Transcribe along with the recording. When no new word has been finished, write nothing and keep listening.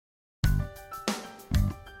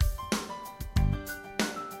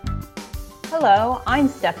Hello, I'm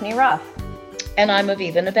Stephanie Ruff. And I'm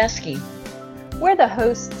Aviva Nebeski. We're the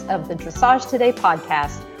hosts of the Dressage Today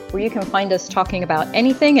podcast, where you can find us talking about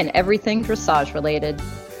anything and everything dressage related.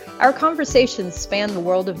 Our conversations span the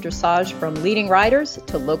world of dressage, from leading riders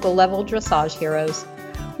to local level dressage heroes.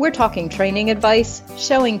 We're talking training advice,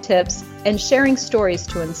 showing tips, and sharing stories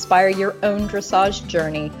to inspire your own dressage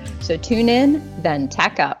journey. So tune in, then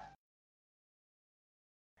tack up.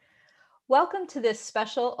 Welcome to this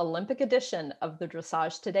special Olympic edition of the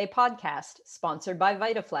Dressage Today podcast, sponsored by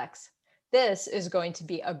VitaFlex. This is going to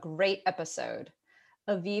be a great episode.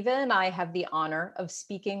 Aviva and I have the honor of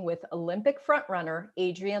speaking with Olympic frontrunner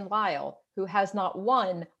Adrienne Lyle, who has not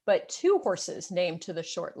one, but two horses named to the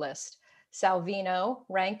short list. Salvino,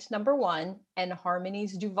 ranked number 1, and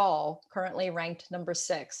Harmony's Duval, currently ranked number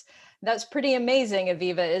 6. That's pretty amazing,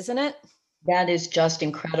 Aviva, isn't it? That is just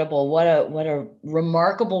incredible. What a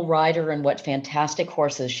remarkable rider, and what fantastic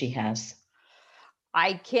horses she has.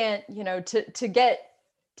 I can't, to get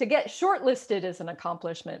shortlisted is an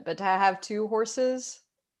accomplishment, but to have two horses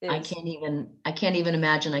I can't even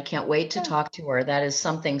imagine. I can't wait to talk to her. That is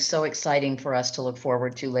something so exciting for us to look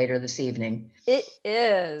forward to later this evening. It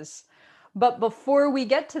is. But before we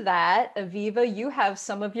get to that, Aviva, you have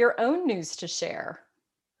some of your own news to share.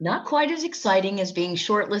 Not quite as exciting as being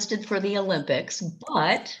shortlisted for the Olympics,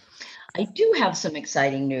 but I do have some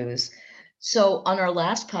exciting news. So on our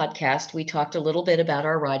last podcast, we talked a little bit about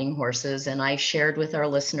our riding horses, and I shared with our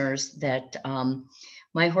listeners that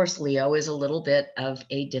my horse Leo is a little bit of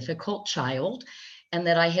a difficult child, and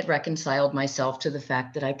that I had reconciled myself to the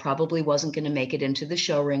fact that I probably wasn't going to make it into the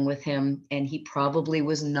show ring with him, and he probably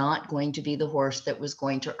was not going to be the horse that was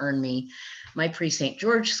going to earn me my Prix St.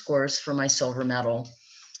 George scores for my silver medal.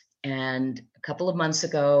 And a couple of months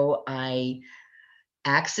ago, I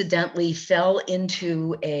accidentally fell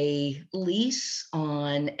into a lease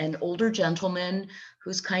on an older gentleman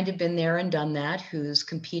who's kind of been there and done that, who's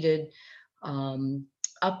competed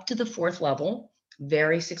up to the 4th level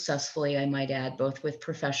very successfully, I might add, both with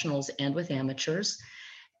professionals and with amateurs.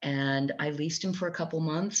 And I leased him for a couple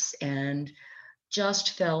months and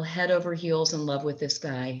just fell head over heels in love with this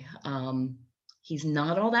guy. He's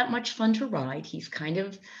not all that much fun to ride. He's kind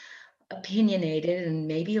of opinionated and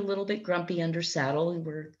maybe a little bit grumpy under saddle, and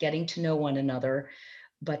we're getting to know one another,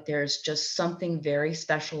 but there's just something very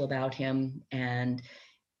special about him. And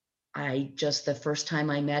the first time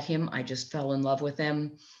I met him, I just fell in love with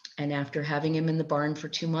him. And after having him in the barn for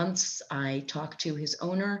 2 months, I talked to his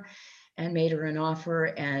owner and made her an offer.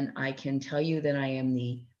 And I can tell you that I am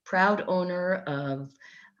the proud owner of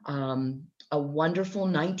a wonderful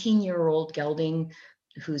 19-year-old gelding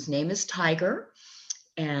whose name is Tiger.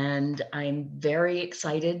 And I'm very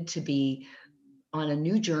excited to be on a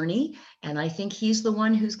new journey. And I think he's the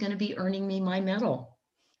one who's going to be earning me my medal.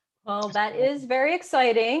 Well, that is very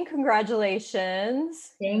exciting.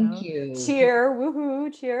 Congratulations. Thank you. Cheer,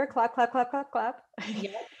 woohoo, cheer, clap, clap, clap, clap, clap.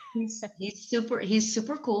 Yeah, he's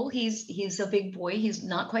super cool. He's a big boy. He's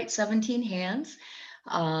not quite 17 hands.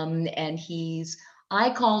 And I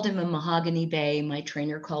called him a mahogany bay. My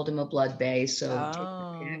trainer called him a blood bay. So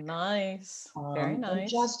nice. Very nice.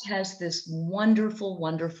 He just has this wonderful,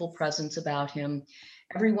 wonderful presence about him.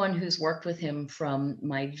 Everyone who's worked with him, from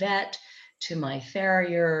my vet to my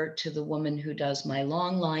farrier to the woman who does my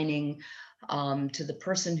long lining, to the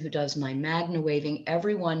person who does my magna waving,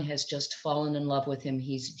 everyone has just fallen in love with him.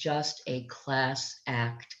 He's just a class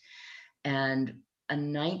act, and a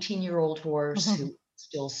 19-year-old horse who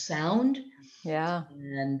still sound,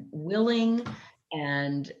 and willing,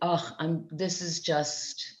 and this is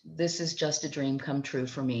just a dream come true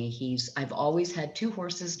for me. I've always had 2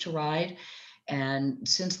 horses to ride, and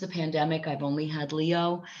since the pandemic I've only had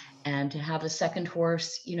Leo, and to have a second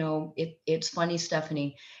horse, it's funny,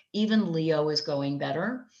 Stephanie, even Leo is going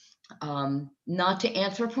better. Not to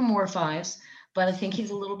anthropomorphize, but I think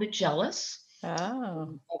he's a little bit jealous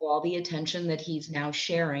of all the attention that he's now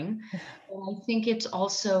sharing. And I think it's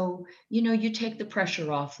also, you take the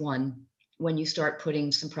pressure off one when you start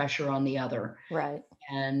putting some pressure on the other. Right.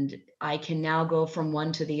 And I can now go from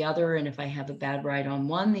one to the other. And if I have a bad ride on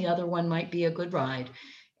one, the other one might be a good ride.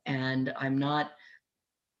 And I'm not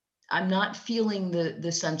feeling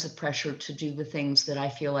the sense of pressure to do the things that I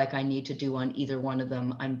feel like I need to do on either one of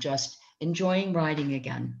them. I'm just enjoying riding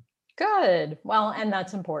again. Good. Well, and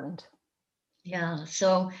that's important. Yeah.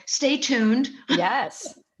 So stay tuned.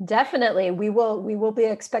 Yes, definitely. We will be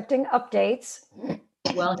expecting updates.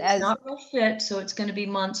 Well, it's not real fit, so it's going to be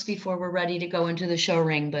months before we're ready to go into the show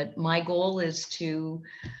ring. But my goal is to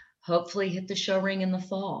hopefully hit the show ring in the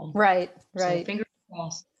fall. Right. So fingers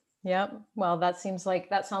crossed. Yep. Well, that sounds like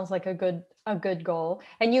a good goal.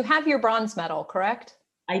 And you have your bronze medal, correct?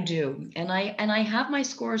 I do, and I have my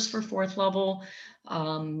scores for fourth level.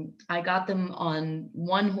 I got them on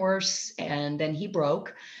one horse, and then he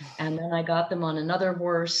broke, and then I got them on another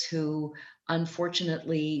horse who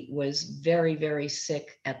unfortunately was very, very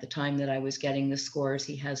sick at the time that I was getting the scores.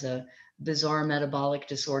 He has a bizarre metabolic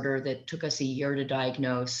disorder that took us a year to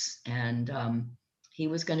diagnose, and he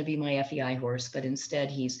was going to be my FEI horse, but instead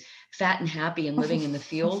he's fat and happy and living in the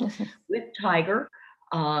field with Tiger.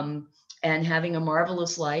 Um, and having a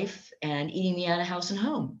marvelous life and eating me out of house and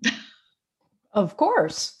home. Of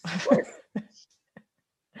course.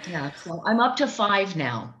 Yeah, so I'm up to 5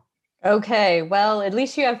 now. Okay, well, at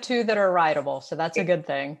least you have two that are rideable, so that's a good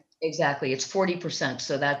thing. Exactly. It's 40%,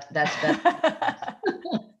 so that's better.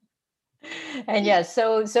 And yes,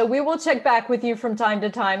 so we will check back with you from time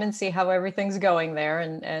to time and see how everything's going there,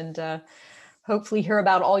 and hopefully hear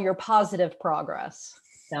about all your positive progress.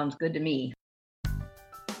 Sounds good to me.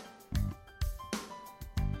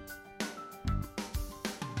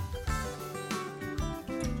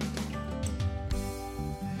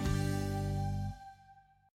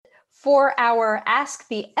 For our Ask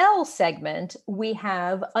the L segment, we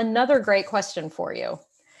have another great question for you.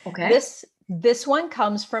 Okay. This one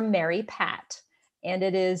comes from Mary Pat, and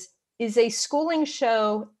it is a schooling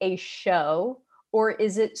show a show, or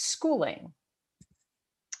is it schooling?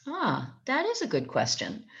 That is a good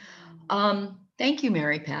question. Thank you,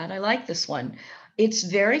 Mary Pat. I like this one. It's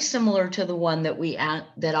very similar to the one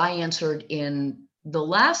that I answered in the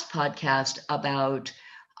last podcast about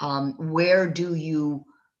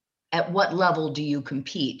at what level do you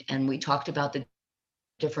compete? And we talked about the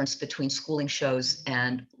difference between schooling shows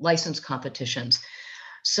and license competitions.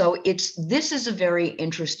 So this is a very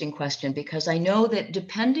interesting question, because I know that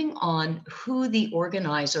depending on who the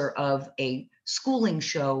organizer of a schooling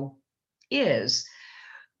show is,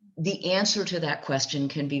 the answer to that question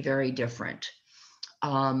can be very different.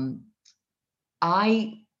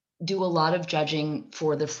 I do a lot of judging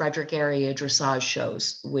for the Frederick area dressage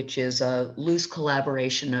shows, which is a loose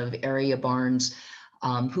collaboration of area barns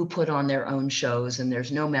who put on their own shows, and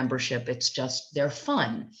there's no membership. It's just, they're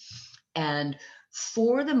fun. And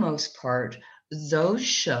for the most part, those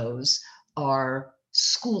shows are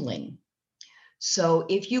schooling. So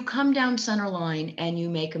if you come down center line and you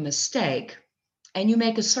make a mistake and you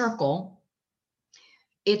make a circle,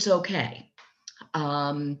 it's okay.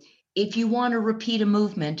 If you want to repeat a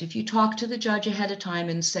movement, if you talk to the judge ahead of time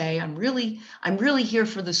and say, I'm really here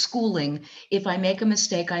for the schooling. If I make a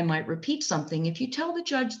mistake, I might repeat something. If you tell the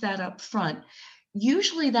judge that up front,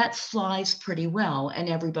 usually that flies pretty well and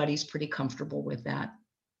everybody's pretty comfortable with that.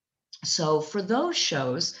 So for those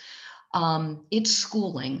shows, it's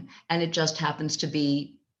schooling, and it just happens to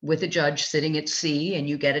be with a judge sitting at C, and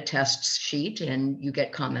you get a test sheet and you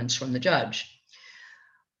get comments from the judge.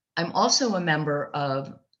 I'm also a member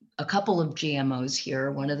of a couple of GMOs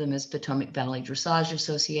here. One of them is Potomac Valley Dressage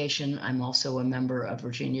Association. I'm also a member of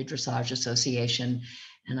Virginia Dressage Association.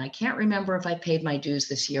 And I can't remember if I paid my dues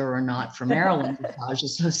this year or not for Maryland Dressage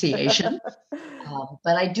Association.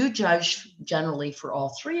 But I do judge generally for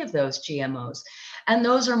all three of those GMOs. And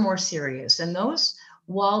those are more serious. And those,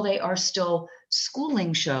 while they are still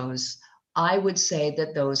schooling shows, I would say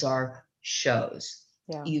that those are shows.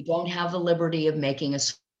 Yeah. You don't have the liberty of making a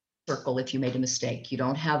circle if you made a mistake. You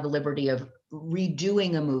don't have the liberty of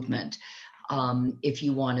redoing a movement if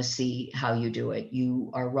you want to see how you do it.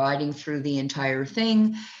 You are riding through the entire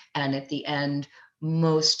thing, and at the end,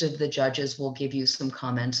 most of the judges will give you some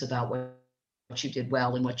comments about what you did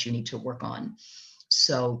well and what you need to work on.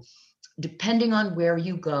 So depending on where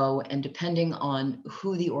you go and depending on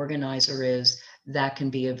who the organizer is, that can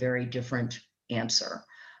be a very different answer.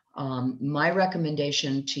 My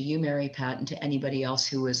recommendation to you, Mary Pat, and to anybody else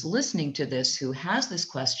who is listening to this, who has this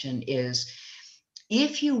question, is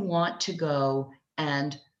if you want to go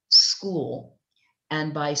and school,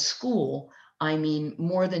 and by school, I mean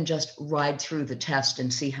more than just ride through the test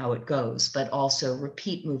and see how it goes, but also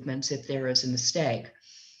repeat movements if there is a mistake.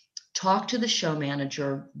 Talk to the show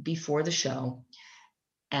manager before the show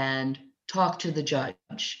and talk to the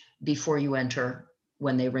judge before you enter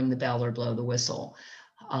when they ring the bell or blow the whistle.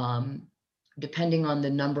 Depending on the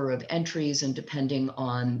number of entries and depending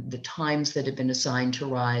on the times that have been assigned to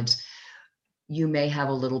rides, you may have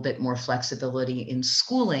a little bit more flexibility in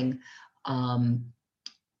schooling.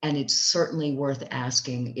 And it's certainly worth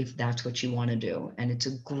asking if that's what you want to do. And it's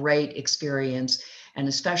a great experience. And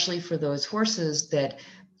especially for those horses that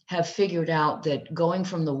have figured out that going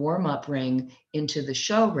from the warm-up ring into the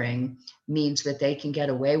show ring means that they can get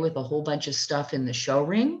away with a whole bunch of stuff in the show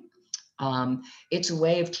ring. It's a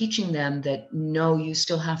way of teaching them that, no, you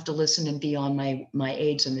still have to listen and be on my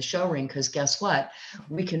aids in the show ring, because guess what?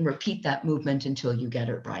 We can repeat that movement until you get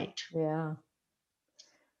it right. Yeah.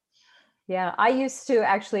 Yeah, I used to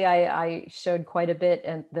actually. I showed quite a bit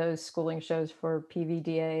in those schooling shows for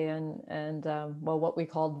PVDA and well, what we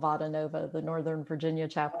called Vada Nova, the Northern Virginia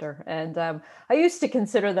chapter, and I used to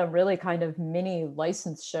consider them really kind of mini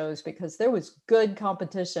license shows because there was good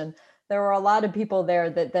competition. There were a lot of people there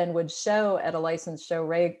that then would show at a license show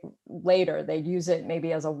later. They'd use it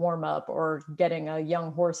maybe as a warm up or getting a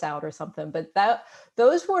young horse out or something. But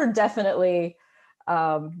those were definitely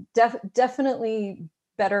definitely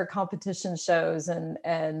better competition shows,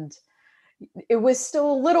 and it was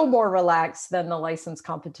still a little more relaxed than the license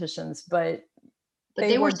competitions, but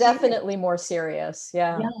they were definitely more serious.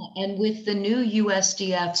 Yeah. And with the new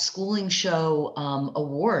USDF schooling show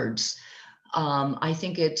awards, I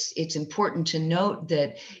think it's important to note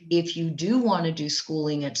that if you do want to do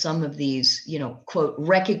schooling at some of these, quote,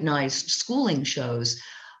 recognized schooling shows,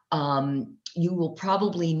 you will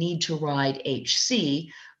probably need to ride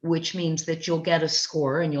HC, which means that you'll get a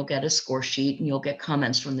score and you'll get a score sheet and you'll get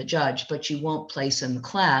comments from the judge, but you won't place in the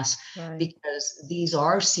class. Right. Because these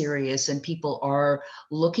are serious and people are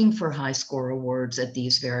looking for high score awards at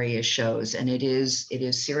these various shows. And it is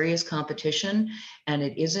serious competition, and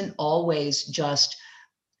it isn't always just,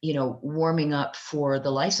 warming up for the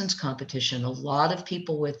license competition. A lot of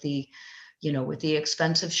people with the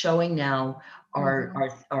expensive showing now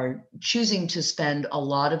are choosing to spend a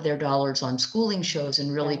lot of their dollars on schooling shows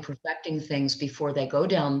and really perfecting things before they go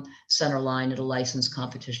down center line at a license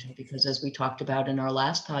competition. Because as we talked about in our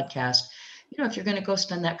last podcast, if you're going to go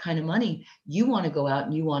spend that kind of money, you want to go out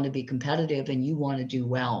and you want to be competitive and you want to do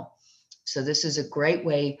well. So this is a great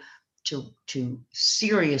way to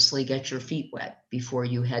seriously get your feet wet before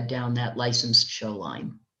you head down that licensed show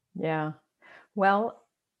line. Yeah. Well,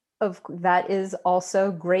 that is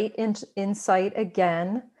also great insight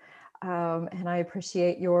again. And I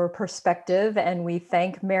appreciate your perspective. And we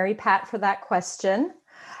thank Mary Pat for that question.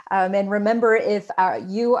 And remember, if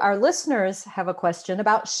our listeners have a question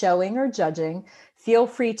about showing or judging, feel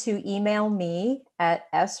free to email me at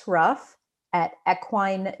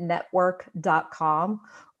sruff@equinenetwork.com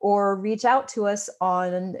or reach out to us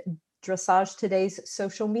on Dressage Today's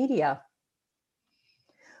social media.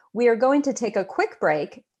 We are going to take a quick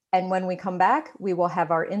break, and when we come back, we will have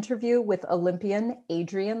our interview with Olympian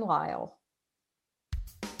Adrian Lyle.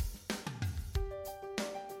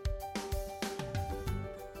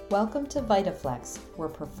 Welcome to VitaFlex, where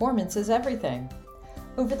performance is everything.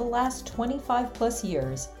 Over the last 25 plus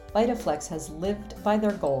years, VitaFlex has lived by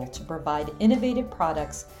their goal to provide innovative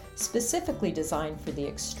products specifically designed for the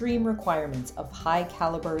extreme requirements of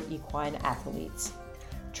high-caliber equine athletes.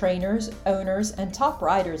 Trainers, owners, and top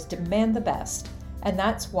riders demand the best, and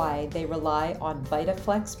that's why they rely on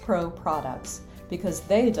VitaFlex Pro products, because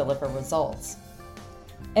they deliver results.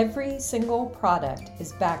 Every single product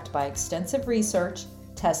is backed by extensive research,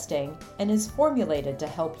 testing, and is formulated to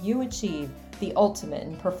help you achieve the ultimate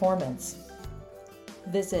in performance.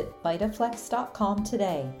 Visit VitaFlex.com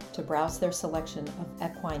today to browse their selection of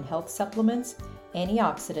equine health supplements,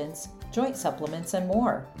 antioxidants, joint supplements, and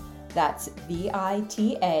more. That's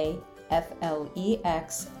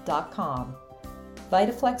VitaFlex.com.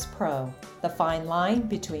 VitaFlex Pro, the fine line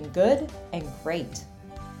between good and great.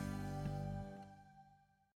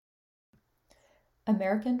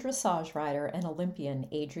 American dressage rider and Olympian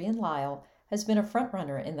Adrian Lyle has been a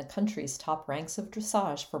frontrunner in the country's top ranks of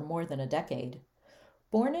dressage for more than a decade.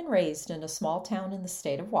 Born and raised in a small town in the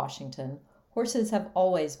state of Washington, horses have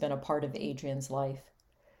always been a part of Adrian's life.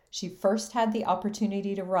 She first had the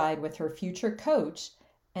opportunity to ride with her future coach,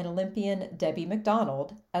 an Olympian Debbie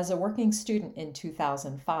McDonald, as a working student in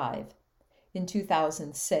 2005. In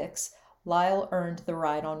 2006, Lyle earned the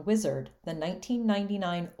ride on Wizard, the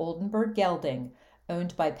 1999 Oldenburg gelding,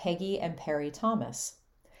 owned by Peggy and Perry Thomas.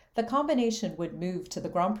 The combination would move to the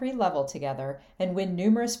Grand Prix level together and win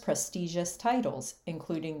numerous prestigious titles,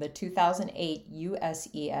 including the 2008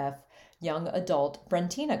 USEF Young Adult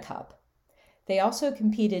Brentina Cup. They also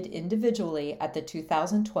competed individually at the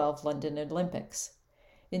 2012 London Olympics.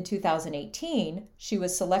 In 2018, she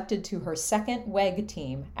was selected to her second WEG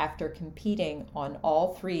team after competing on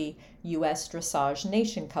all three U.S. Dressage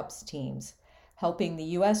Nation Cups teams, helping the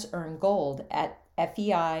U.S. earn gold at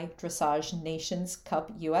FEI Dressage Nations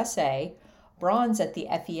Cup USA, bronze at the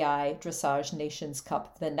FEI Dressage Nations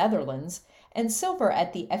Cup the Netherlands, and silver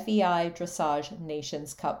at the FEI Dressage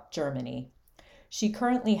Nations Cup Germany. She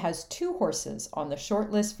currently has 2 horses on the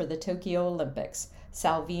short list for the Tokyo Olympics,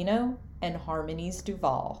 Salvino and Harmonies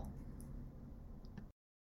Duval.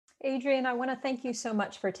 Adrian, I want to thank you so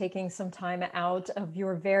much for taking some time out of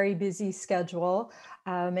your very busy schedule.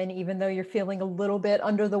 And even though you're feeling a little bit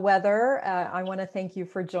under the weather, I want to thank you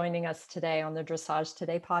for joining us today on the Dressage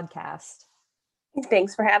Today podcast.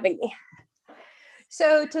 Thanks for having me.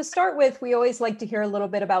 So to start with, we always like to hear a little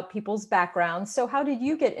bit about people's backgrounds. So how did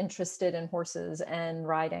you get interested in horses and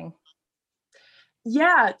riding?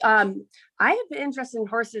 Yeah, I have been interested in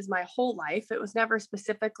horses my whole life. It was never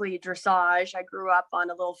specifically dressage. I grew up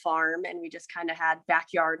on a little farm and we just kind of had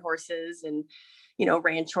backyard horses and,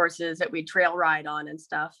 ranch horses that we trail ride on and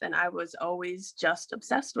stuff. And I was always just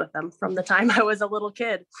obsessed with them from the time I was a little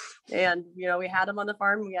kid. And, we had them on the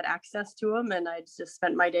farm, we had access to them, and I just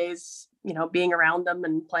spent my days, being around them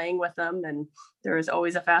and playing with them. And there was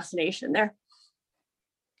always a fascination there.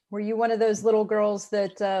 Were you one of those little girls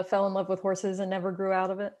that fell in love with horses and never grew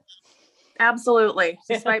out of it? Absolutely.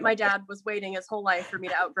 Despite my dad was waiting his whole life for me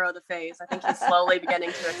to outgrow the phase. I think he's slowly beginning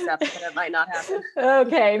to accept that it might not happen.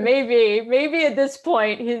 Okay, maybe at this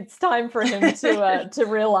point it's time for him to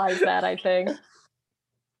realize that, I think.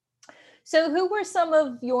 So who were some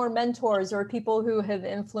of your mentors or people who have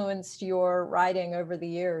influenced your riding over the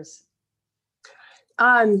years?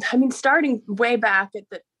 Starting way back at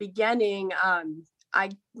the beginning,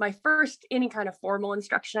 my first any kind of formal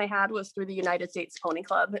instruction I had was through the United States Pony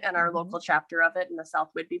Club and our local chapter of it in the South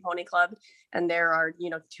Whidbey Pony Club. And there are,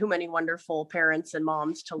 too many wonderful parents and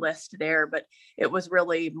moms to list there, but it was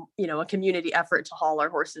really, a community effort to haul our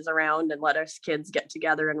horses around and let us kids get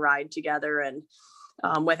together and ride together. And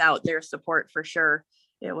without their support, for sure,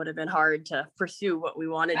 it would have been hard to pursue what we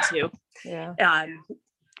wanted to. Yeah.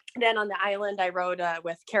 Then on the island, I rode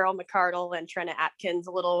with Carol McCardle and Trina Atkins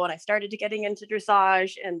a little when I started getting into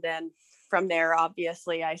dressage. And then from there,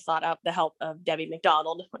 obviously, I sought out the help of Debbie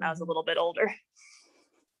McDonald when I was a little bit older.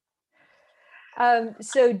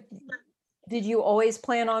 So did you always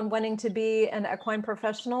plan on wanting to be an equine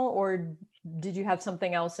professional, or did you have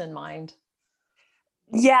something else in mind?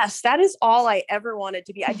 Yes, that is all I ever wanted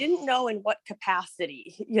to be. I didn't know in what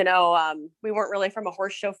capacity, we weren't really from a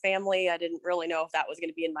horse show family. I didn't really know if that was going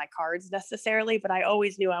to be in my cards necessarily, but I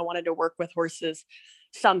always knew I wanted to work with horses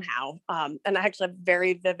somehow. And I actually have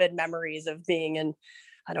very vivid memories of being in,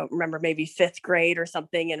 I don't remember, maybe 5th grade or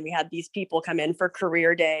something. And we had these people come in for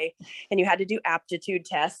career day and you had to do aptitude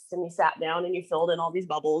tests, and you sat down and you filled in all these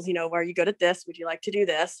bubbles, are you good at this? Would you like to do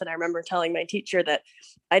this? And I remember telling my teacher that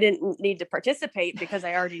I didn't need to participate because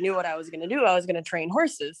I already knew what I was going to do. I was going to train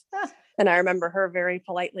horses. And I remember her very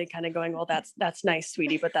politely kind of going, well, that's nice,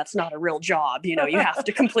 sweetie, but that's not a real job. You have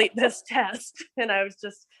to complete this test. And I was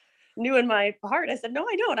just knew in my heart, I said, no,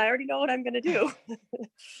 I don't. I already know what I'm going to do.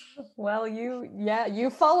 Well, you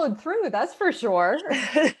followed through. That's for sure.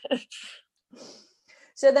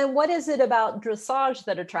 So then what is it about dressage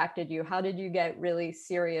that attracted you? How did you get really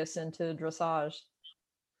serious into dressage?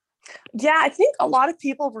 Yeah, I think a lot of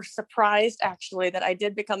people were surprised actually that I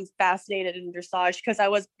did become fascinated in dressage because I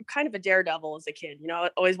was kind of a daredevil as a kid. I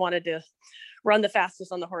always wanted to run the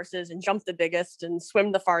fastest on the horses and jump the biggest and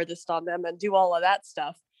swim the farthest on them and do all of that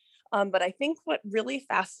stuff. But I think what really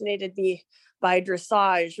fascinated me by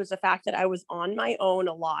dressage was the fact that I was on my own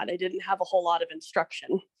a lot. I didn't have a whole lot of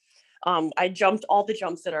instruction. I jumped all the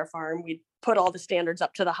jumps at our farm. We put all the standards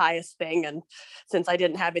up to the highest thing. And since I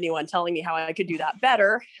didn't have anyone telling me how I could do that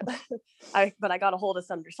better, I got a hold of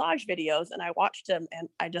some dressage videos and I watched them and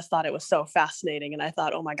I just thought it was so fascinating. And I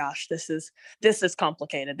thought, oh my gosh, this is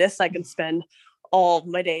complicated. This I can spend all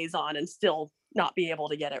my days on and still not be able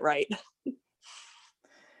to get it right.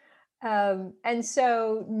 And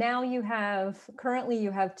so now currently you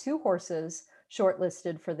have 2 horses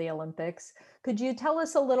shortlisted for the Olympics. Could you tell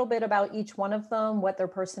us a little bit about each one of them, what their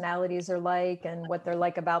personalities are like and what they're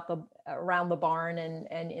like around the barn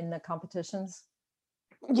and in the competitions?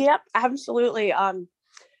 Yep, absolutely.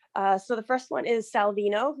 So the first one is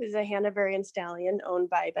Salvino, who's a Hanoverian stallion owned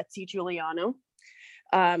by Betsy Giuliano.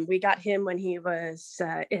 We got him when he was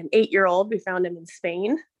an 8-year-old. We found him in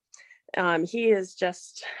Spain. He is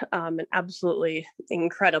just an absolutely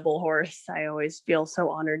incredible horse. I always feel so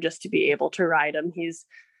honored just to be able to ride him. He's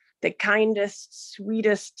the kindest,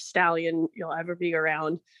 sweetest stallion you'll ever be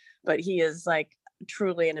around, but he is like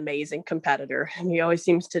truly an amazing competitor. And he always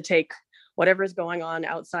seems to take whatever's going on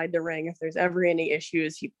outside the ring. If there's ever any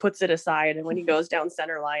issues, he puts it aside. And when he goes down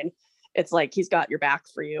center line, it's like he's got your back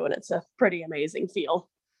for you. And it's a pretty amazing feel.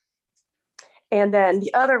 And then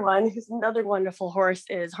the other one, who's another wonderful horse,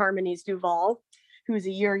 is Harmony's Duval, who's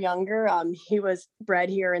a year younger. He was bred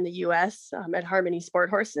here in the US at Harmony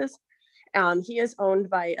Sport Horses. He is owned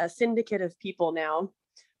by a syndicate of people now,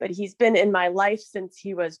 but he's been in my life since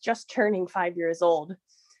he was just turning 5 years old.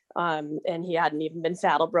 And he hadn't even been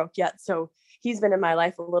saddle broke yet. So he's been in my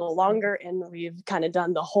life a little longer, and we've kind of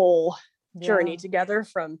done the whole journey together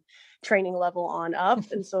from training level on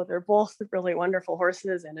up. And so they're both really wonderful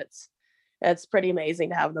horses, and it's pretty amazing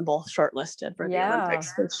to have them both shortlisted for the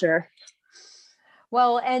Olympics for sure.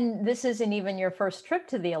 Well, and this isn't even your first trip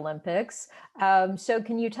to the Olympics. So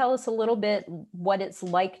can you tell us a little bit what it's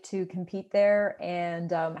like to compete there,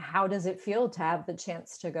 and how does it feel to have the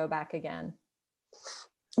chance to go back again?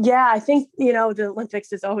 Yeah, I think, the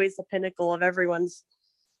Olympics is always the pinnacle of everyone's,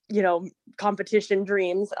 competition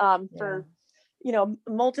dreams for, a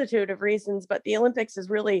multitude of reasons. But the Olympics is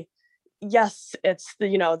really, yes, it's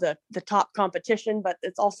the top competition, but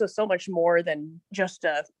it's also so much more than just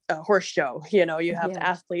a horse show. You have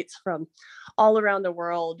athletes from all around the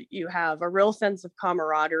world. You have a real sense of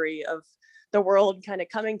camaraderie of the world kind of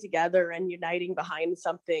coming together and uniting behind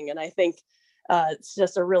something. And I think it's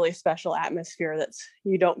just a really special atmosphere that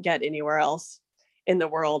you don't get anywhere else in the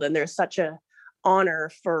world. And there's such a honor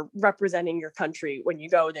for representing your country when you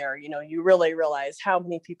go there. You really realize how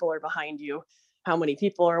many people are behind you, how many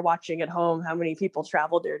people are watching at home, how many people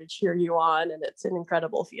traveled there to cheer you on. And it's an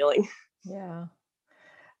incredible feeling. Yeah.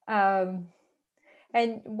 But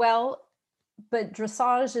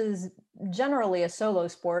dressage is generally a solo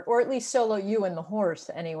sport, or at least solo you and the horse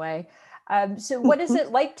anyway. So what is it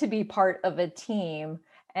like to be part of a team?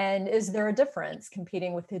 And is there a difference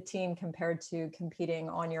competing with a team compared to competing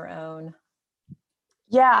on your own?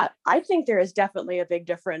 Yeah, I think there is definitely a big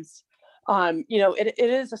difference. It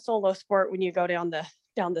is a solo sport when you go down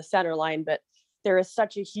the center line, but there is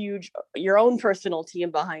such a huge, your own personal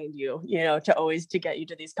team behind you, to get you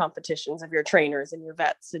to these competitions of your trainers and your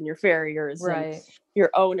vets and your farriers and your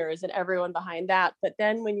owners and everyone behind that. But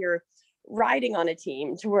then when you're riding on a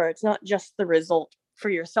team to where it's not just the result for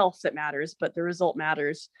yourself that matters, but the result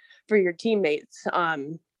matters for your teammates.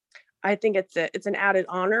 I think it's an added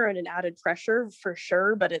honor and an added pressure for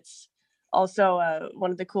sure, but it's also one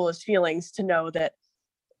of the coolest feelings to know that,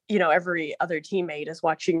 every other teammate is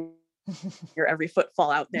watching your every footfall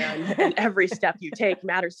out there, and every step you take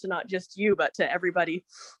matters to not just you, but to everybody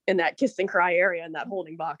in that kiss and cry area in that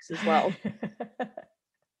holding box as well.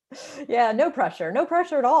 Yeah, no pressure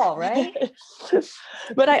at all, right?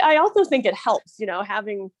 But I also think it helps,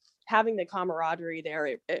 having the camaraderie there.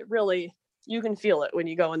 It really, you can feel it when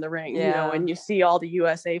you go in the ring, when you see all the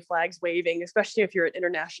USA flags waving, especially if you're at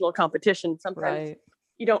international competition. Sometimes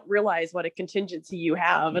you don't realize what a contingency you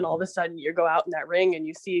have, and all of a sudden you go out in that ring and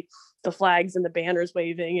you see the flags and the banners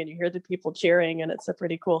waving and you hear the people cheering, and it's a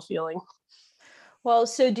pretty cool feeling. Well,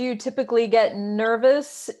 so do you typically get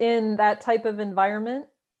nervous in that type of environment?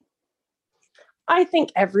 I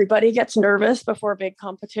think everybody gets nervous before big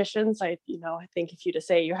competitions. I think if you just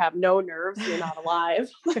say you have no nerves, you're not alive.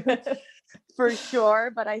 For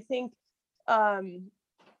sure. But I think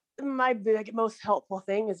my most helpful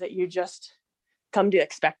thing is that you just come to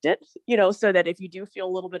expect it, so that if you do feel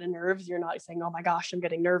a little bit of nerves, you're not saying, oh my gosh, I'm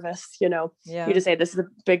getting nervous. You just say, this is a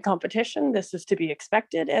big competition. This is to be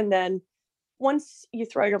expected. And then once you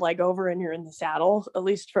throw your leg over and you're in the saddle, at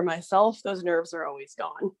least for myself, those nerves are always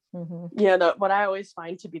gone. Mm-hmm. What I always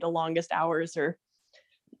find to be the longest hours are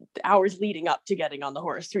the hours leading up to getting on the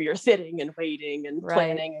horse, through your sitting and waiting and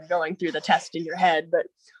planning and going through the test in your head. But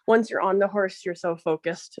once you're on the horse, you're so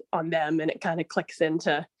focused on them, and it kind of clicks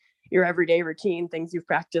into your everyday routine, things you've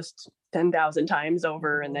practiced 10,000 times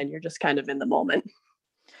over, and then you're just kind of in the moment.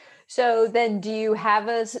 So then do you have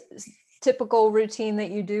a typical routine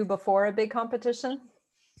that you do before a big competition?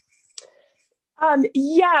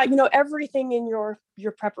 Yeah, everything in your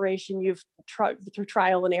preparation, you've tried through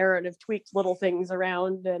trial and error and have tweaked little things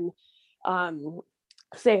around. And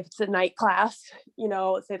say if it's a night class,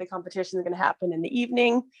 say the competition is going to happen in the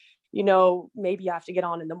evening, maybe you have to get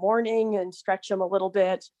on in the morning and stretch them a little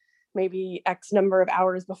bit, maybe X number of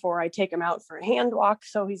hours before I take him out for a hand walk,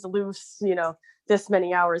 so he's loose, this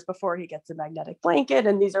many hours before he gets a magnetic blanket.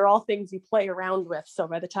 And these are all things you play around with. So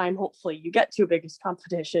by the time, hopefully, you get to a biggest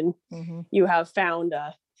competition, you have found,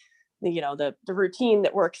 the routine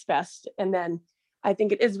that works best. And then I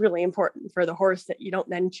think it is really important for the horse that you don't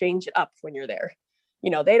then change it up when you're there.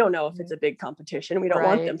 They don't know if it's a big competition. We don't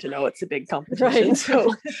want them to know it's a big competition.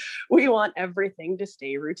 So we want everything to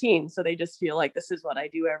stay routine. So they just feel like, this is what I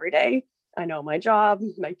do every day. I know my job.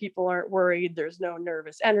 My people aren't worried. There's no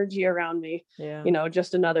nervous energy around me.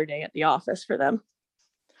 Just another day at the office for them.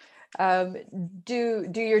 Do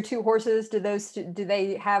your two horses, do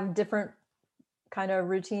they have different kind of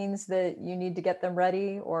routines that you need to get them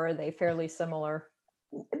ready, or are they fairly similar?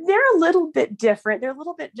 They're a little bit different. They're a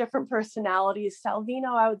little bit different personalities.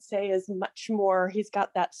 Salvino, I would say, is much more, he's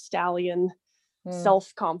got that stallion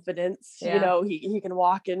self-confidence. Yeah. He can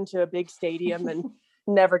walk into a big stadium and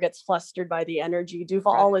never gets flustered by the energy.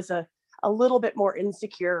 Duval is a little bit more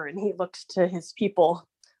insecure, and he looks to his people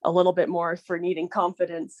a little bit more for needing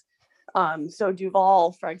confidence. So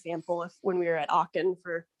Duval, for example, when we were at Aachen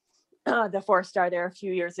for the 4-star there a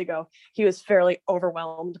few years ago, he was fairly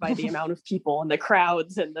overwhelmed by the amount of people and the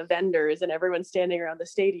crowds and the vendors and everyone standing around the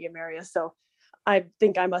stadium area. So I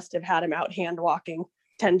think I must have had him out hand walking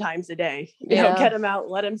 10 times a day. Get him out,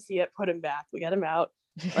 let him see it, put him back. We get him out,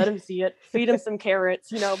 let him see it, feed him some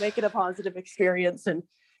carrots, make it a positive experience. And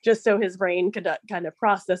just so his brain could kind of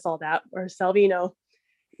process all that, where Salvino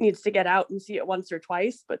needs to get out and see it once or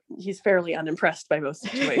twice, but he's fairly unimpressed by most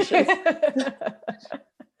situations.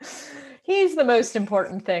 He's the most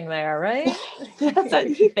important thing there, right?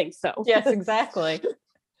 He thinks so. Yes, exactly.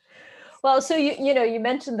 Well, so you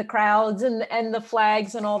mentioned the crowds and the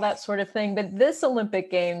flags and all that sort of thing, but this Olympic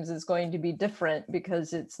Games is going to be different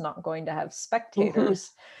because it's not going to have spectators.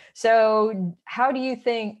 Mm-hmm. So do you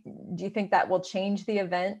think that will change the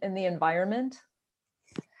event and the environment?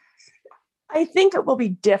 I think it will be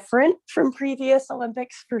different from previous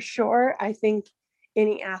Olympics for sure. I think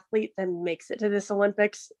any athlete that makes it to this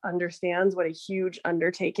Olympics understands what a huge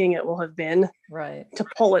undertaking it will have been to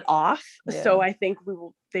pull it off. Yeah. So I think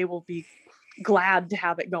they will be glad to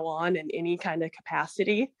have it go on in any kind of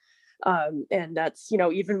capacity. And that's,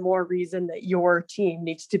 even more reason that your team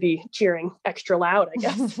needs to be cheering extra loud, I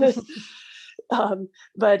guess.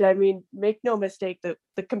 But I mean, make no mistake that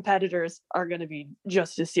the competitors are going to be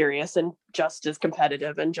just as serious and just as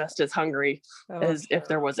competitive and just as hungry as if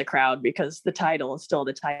there was a crowd, because the title is still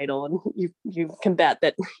the title, and you can bet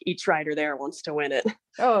that each rider there wants to win it.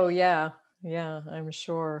 Oh yeah, I'm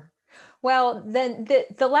sure. Well, then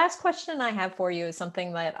the last question I have for you is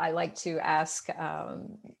something that I like to ask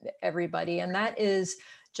everybody, and that is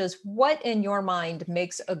just what in your mind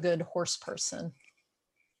makes a good horse person?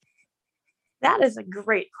 That is a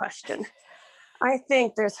great question. I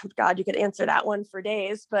think you could answer that one for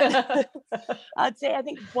days, but I'd say I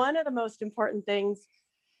think one of the most important things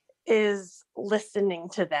is listening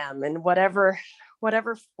to them in whatever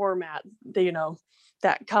format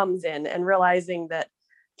that comes in, and realizing that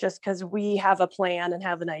just because we have a plan and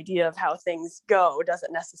have an idea of how things go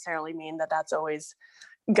doesn't necessarily mean that that's always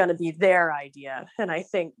going to be their idea. And I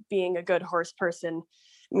think being a good horse person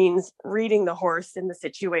means reading the horse in the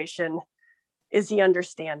situation. Is he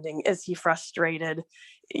understanding? Is he frustrated?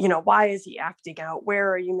 Why is he acting out? Where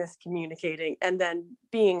are you miscommunicating? And then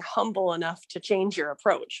being humble enough to change your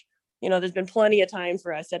approach. There's been plenty of times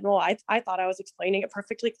where I said, well, I thought I was explaining it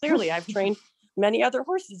perfectly clearly. I've trained many other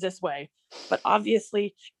horses this way, but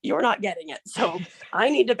obviously you're not getting it. So I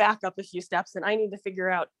need to back up a few steps, and I need to figure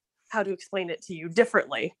out how to explain it to you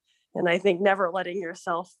differently. And I think never letting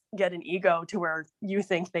yourself get an ego to where you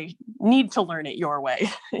think they need to learn it your way.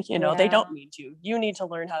 They don't need to. You need to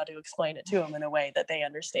learn how to explain it to them in a way that they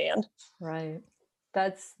understand. Right.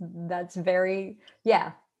 That's very,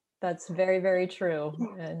 that's very, very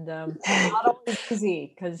true. And not always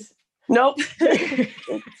easy, because nope.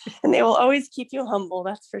 And they will always keep you humble.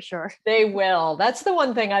 That's for sure. They will. That's the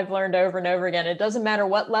one thing I've learned over and over again. It doesn't matter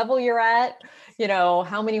what level you're at,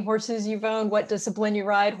 how many horses you've owned, what discipline you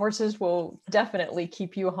ride, horses will definitely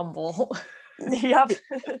keep you humble. Yep.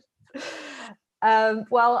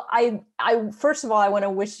 Well, I first of all, I want to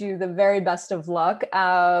wish you the very best of luck.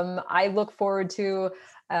 I look forward to,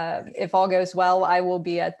 if all goes well, I will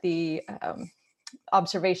be at the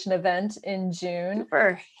observation event in June.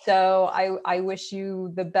 Super. So I wish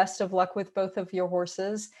you the best of luck with both of your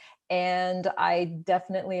horses. And I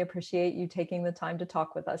definitely appreciate you taking the time to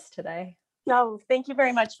talk with us today. No, thank you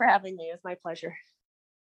very much for having me. It's my pleasure.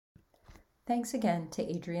 Thanks again to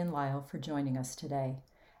Adrienne Lyle for joining us today.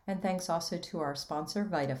 And thanks also to our sponsor,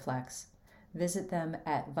 VitaFlex. Visit them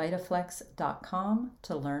at vitaflex.com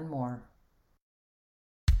to learn more.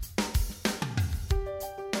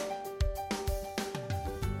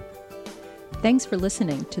 Thanks for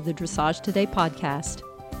listening to the Dressage Today podcast.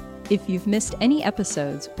 If you've missed any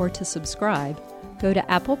episodes or to subscribe, go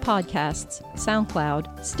to Apple Podcasts,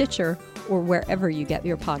 SoundCloud, Stitcher, or wherever you get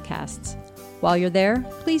your podcasts. While you're there,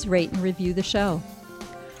 please rate and review the show.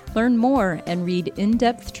 Learn more and read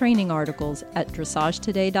in-depth training articles at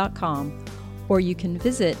dressagetoday.com, or you can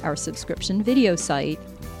visit our subscription video site,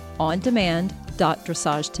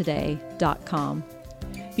 ondemand.dressagetoday.com.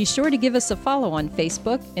 Be sure to give us a follow on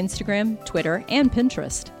Facebook, Instagram, Twitter, and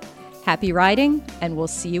Pinterest. Happy riding, and we'll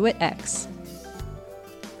see you at X.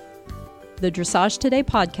 The Dressage Today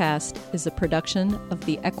podcast is a production of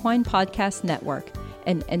the Equine Podcast Network,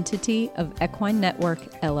 an entity of Equine Network,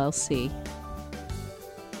 LLC.